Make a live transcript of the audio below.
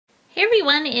Hey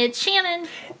everyone, it's Shannon.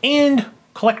 And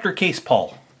Collector Case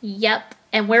Paul. Yep,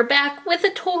 and we're back with a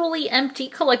totally empty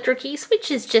collector case, which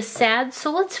is just sad,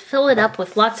 so let's fill it up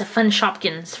with lots of fun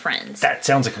Shopkins friends. That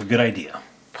sounds like a good idea.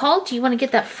 Paul, do you want to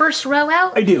get that first row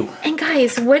out? I do. And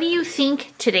guys, what do you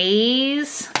think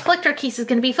today's collector case is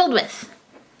going to be filled with?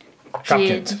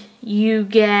 Shopkins. Did you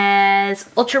guess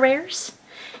ultra rares?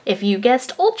 If you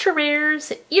guessed ultra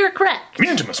rares, you're correct.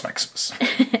 Minimus Maxes.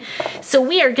 So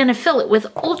we are going to fill it with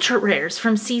ultra rares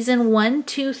from season 1,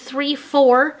 2, 3,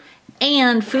 4,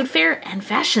 and Food Fair and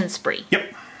Fashion Spree.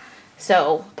 Yep.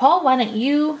 So, Paul, why don't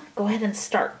you go ahead and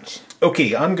start?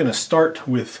 Okay, I'm going to start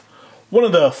with one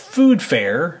of the Food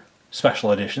Fair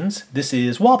special editions. This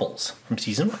is Wobbles from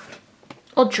season 1.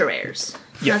 Ultra rares.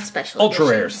 Yeah, not special ultra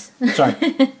editions. rares.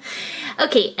 Sorry.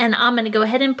 Okay, and I'm going to go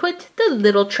ahead and put the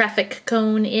little traffic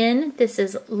cone in. This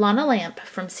is Lana Lamp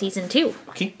from season 2.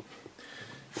 Okay.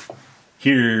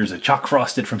 Here's a Chalk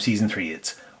Frosted from season 3.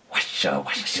 It's washa,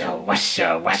 washa,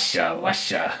 washa, washa,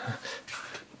 washa.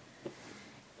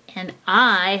 And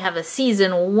I have a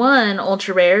season 1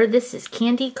 ultra rare. This is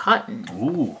Candy Cotton.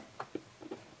 Ooh.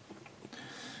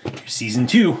 Here's season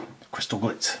 2, Crystal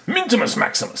Glitz. Minimus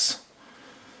Maximus.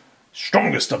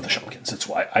 Strongest of the Shopkins. That's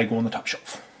why I go on the top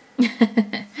shelf.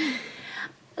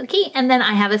 Okay, and then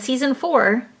I have a season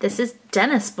 4. This is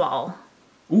Dennis Ball.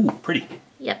 Ooh, pretty.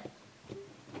 Yep.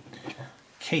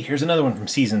 Okay, here's another one from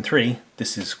season 3.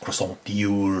 This is Croissant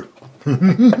Dior.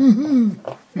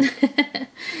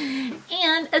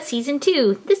 And a season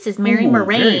 2. This is Mary Ooh,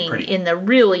 Meringue in the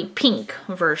really pink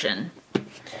version.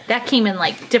 That came in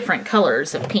like different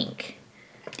colors of pink.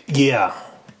 Yeah.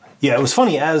 Yeah, it was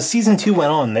funny. As season 2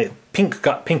 went on, the pink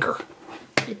got pinker.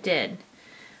 It did.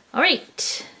 All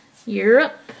right, you're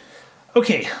up.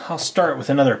 Okay, I'll start with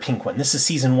another pink one. This is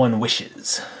season 1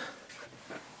 Wishes.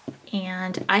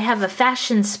 And I have a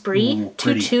Fashion Spree, Ooh,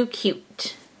 pretty. Too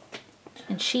Cute.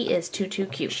 And she is too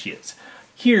cute. She is.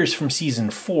 Here's from season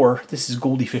 4. This is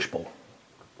Goldie Fishbowl.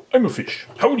 I'm a fish.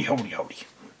 Howdy, howdy, howdy.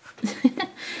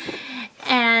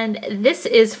 And this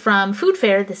is from Food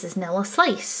Fair. This is Nella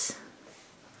Slice.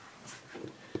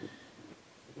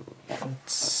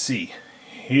 Let's see.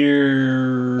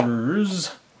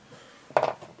 Here's...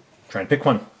 Trying to pick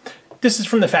one. This is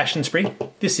from the Fashion Spree.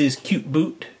 This is Cute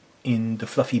Boot in the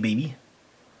Fluffy Baby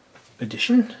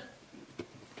edition.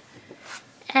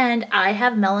 And I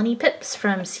have Melanie Pips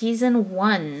from season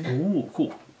 1. Ooh,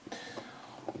 cool.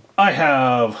 I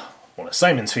have one of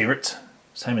Simon's favorites.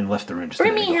 Simon left the room just a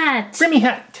minute Brimmy ago. Hat. Brimmy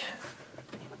Hat.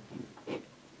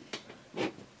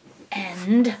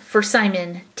 And for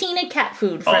Simon, Tina Cat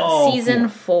Food from season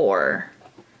 4.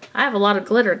 I have a lot of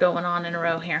glitter going on in a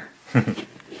row here.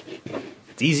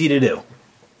 It's easy to do.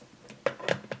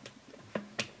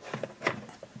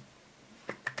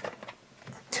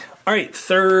 Alright,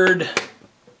 third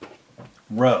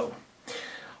row.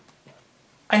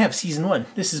 I have season 1.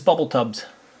 This is Bubble Tubs.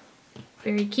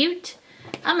 Very cute.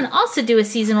 I'm going to also do a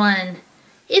season 1.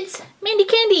 It's Mandy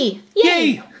Candy. Yay!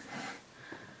 Yay!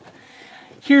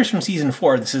 Here's from season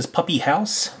 4. This is Puppy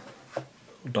House.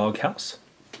 Dog House.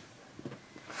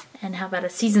 And how about a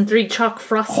season 3 Chalk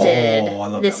Frosted? Oh, I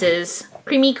love this that one. is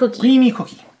Creamy Cookie. Creamy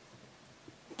Cookie.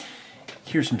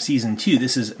 Here's from season 2.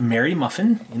 This is Mary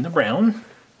Muffin in the brown.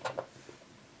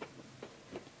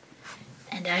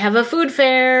 And I have a Food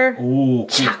Fair. Oh,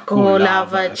 Choco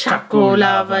Lava, Choco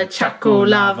Lava, Choco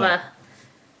Lava.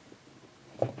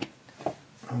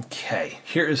 Okay,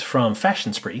 here is from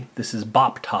Fashion Spree. This is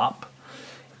Bop Top.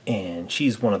 And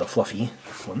she's one of the fluffy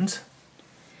ones.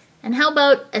 And how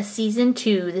about a season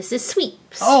 2? This is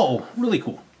Sweeps. Oh, really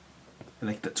cool. I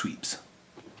like that Sweeps.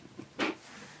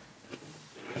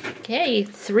 Okay,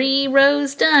 3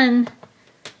 rows done.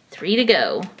 3 to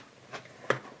go.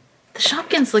 The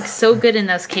Shopkins look so good in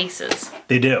those cases.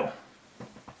 They do.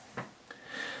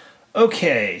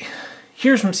 Okay,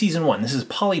 here's from season 1. This is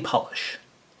Polly Polish.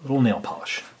 Little nail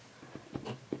polish.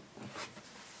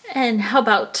 And how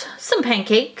about some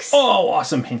pancakes? Oh,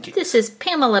 awesome pancake. This is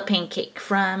Pamela Pancake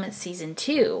from season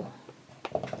 2.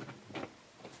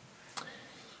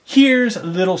 Here's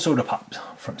Little Soda Pops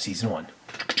from season 1.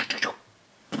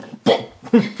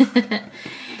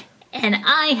 And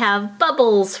I have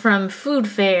Bubbles from Food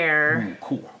Fair. Ooh,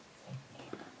 cool.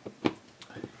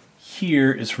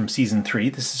 Here is from season 3.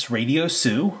 This is Radio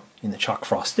Sue in the Chalk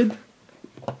Frosted.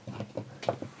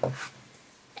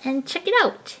 And check it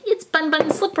out. It's Bun Bun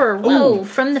Slipper. Whoa, Ooh.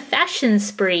 from the Fashion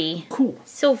Spree. Cool.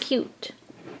 So cute.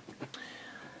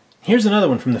 Here's another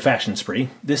one from the Fashion Spree.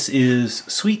 This is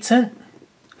Sweet Scent.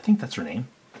 I think that's her name.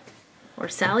 Or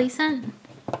Sally Scent.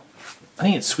 I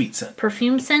think it's Sweet Scent.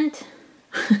 Perfume Scent.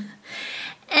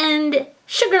 And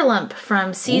Sugar Lump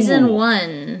from season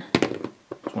 1.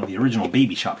 It's one of the original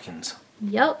baby Shopkins.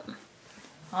 Yep.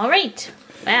 All right.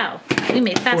 Wow. We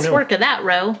made fast work of that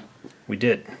row. We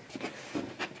did.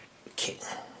 Okay.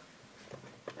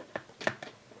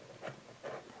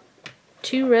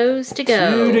 2 rows to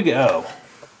go. 2 to go.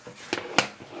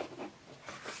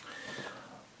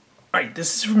 Alright,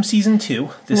 this is from season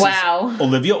 2. This is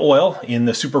Olivia Oil in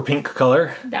the super pink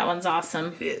color. That one's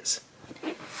awesome. It is.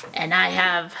 And I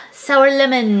have Sour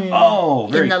Lemon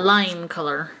in the lime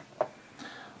color.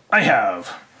 I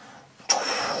have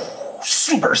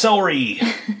Super Celery.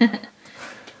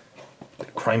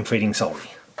 Crime Fighting Celery.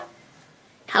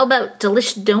 How about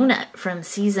Delish Donut from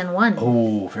season 1?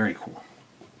 Oh, very cool.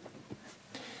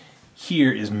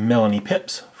 Here is Melanie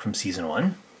Pips from season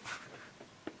 1.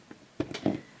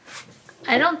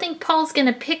 I don't think Paul's going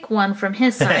to pick one from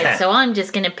his side, so I'm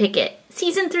just going to pick it.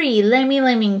 Season 3, Lemmy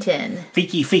Lemington.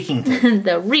 Fakington.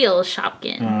 The real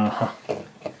Shopkin.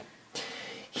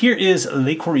 Here is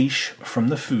Le Coriche from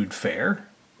the Food Fair.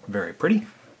 Very pretty.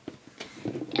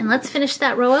 And let's finish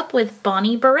that row up with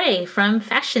Bonnie Beret from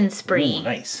Fashion Spree. Ooh,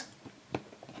 nice.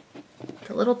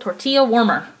 The little tortilla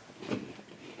warmer.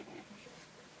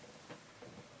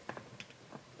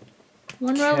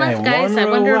 One row left, guys. I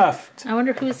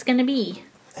wonder who it's going to be.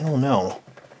 I don't know.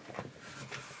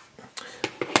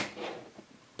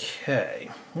 Okay,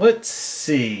 let's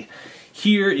see.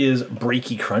 Here is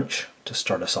Breaky Crunch to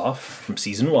start us off from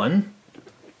season 1.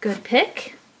 Good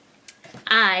pick.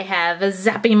 I have a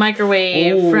Zappy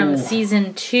Microwave from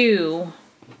season 2.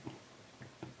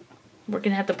 We're going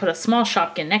to have to put a small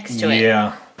Shopkin next to it.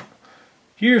 Yeah.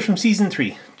 Here's from season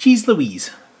 3. Cheese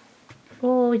Louise.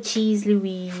 Oh, Cheese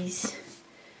Louise.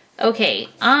 Okay,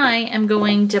 I am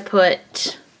going to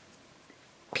put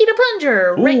Pita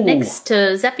Plunger right next to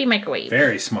Zappy Microwave.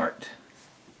 Very smart.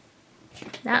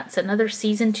 That's another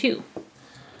season 2.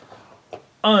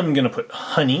 I'm going to put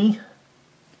Honey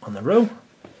on the row.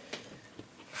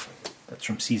 That's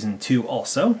from season 2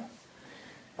 also.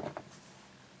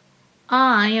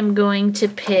 I am going to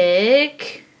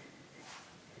pick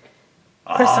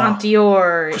Croissant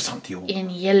Dior in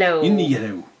yellow. In the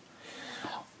yellow.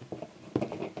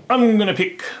 I'm going to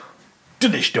pick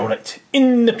Delish Donut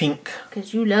in the pink.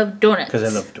 Because you love donuts. Because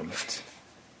I love donuts.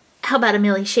 How about a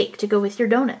Millie Shake to go with your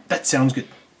donut? That sounds good.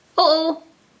 Uh-oh.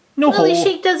 No hole. Millie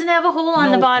Shake doesn't have a hole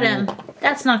on the bottom.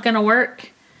 That's not going to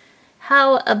work.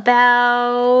 How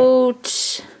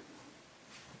about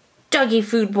Doggy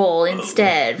Food Bowl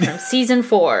instead from season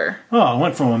 4? Oh, I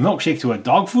went from a milkshake to a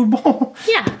dog food bowl?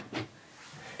 Yeah.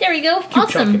 There we go. Keep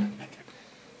awesome. Chucking.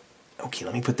 Okay,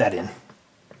 let me put that in.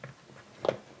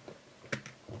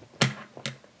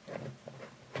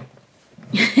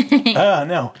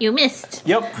 No. You missed.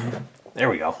 Yep. There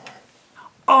we go.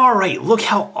 All right, look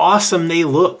how awesome they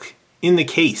look in the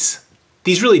case.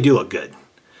 These really do look good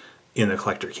in the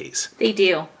collector case. They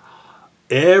do.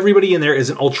 Everybody in there is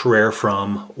an ultra rare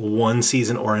from one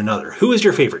season or another. Who is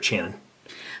your favorite, Shannon?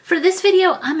 For this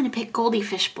video, I'm going to pick Goldie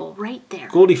Fishbowl right there.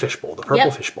 Goldie Fishbowl, the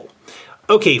purple fishbowl.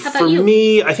 Okay, for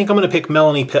me, I think I'm going to pick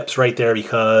Melanie Pips right there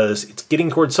because it's getting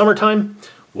towards summertime.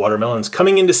 Watermelon's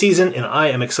coming into season, and I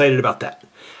am excited about that.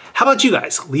 How about you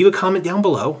guys? Leave a comment down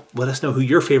below. Let us know who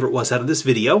your favorite was out of this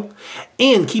video.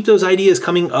 And keep those ideas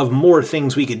coming of more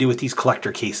things we could do with these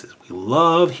collector cases. We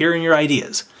love hearing your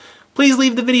ideas. Please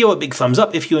leave the video a big thumbs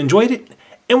up if you enjoyed it,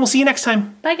 and we'll see you next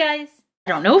time. Bye, guys.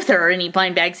 I don't know if there are any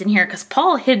blind bags in here because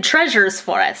Paul hid treasures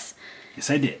for us. Yes,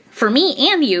 I did. For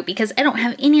me and you, because I don't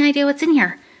have any idea what's in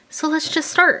here. So let's just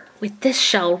start with this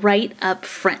shell right up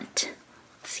front.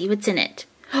 Let's see what's in it.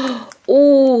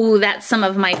 Oh, that's some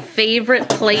of my favorite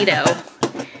Play-Doh.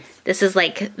 This is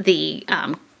like the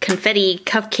confetti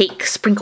cupcake sprinkle.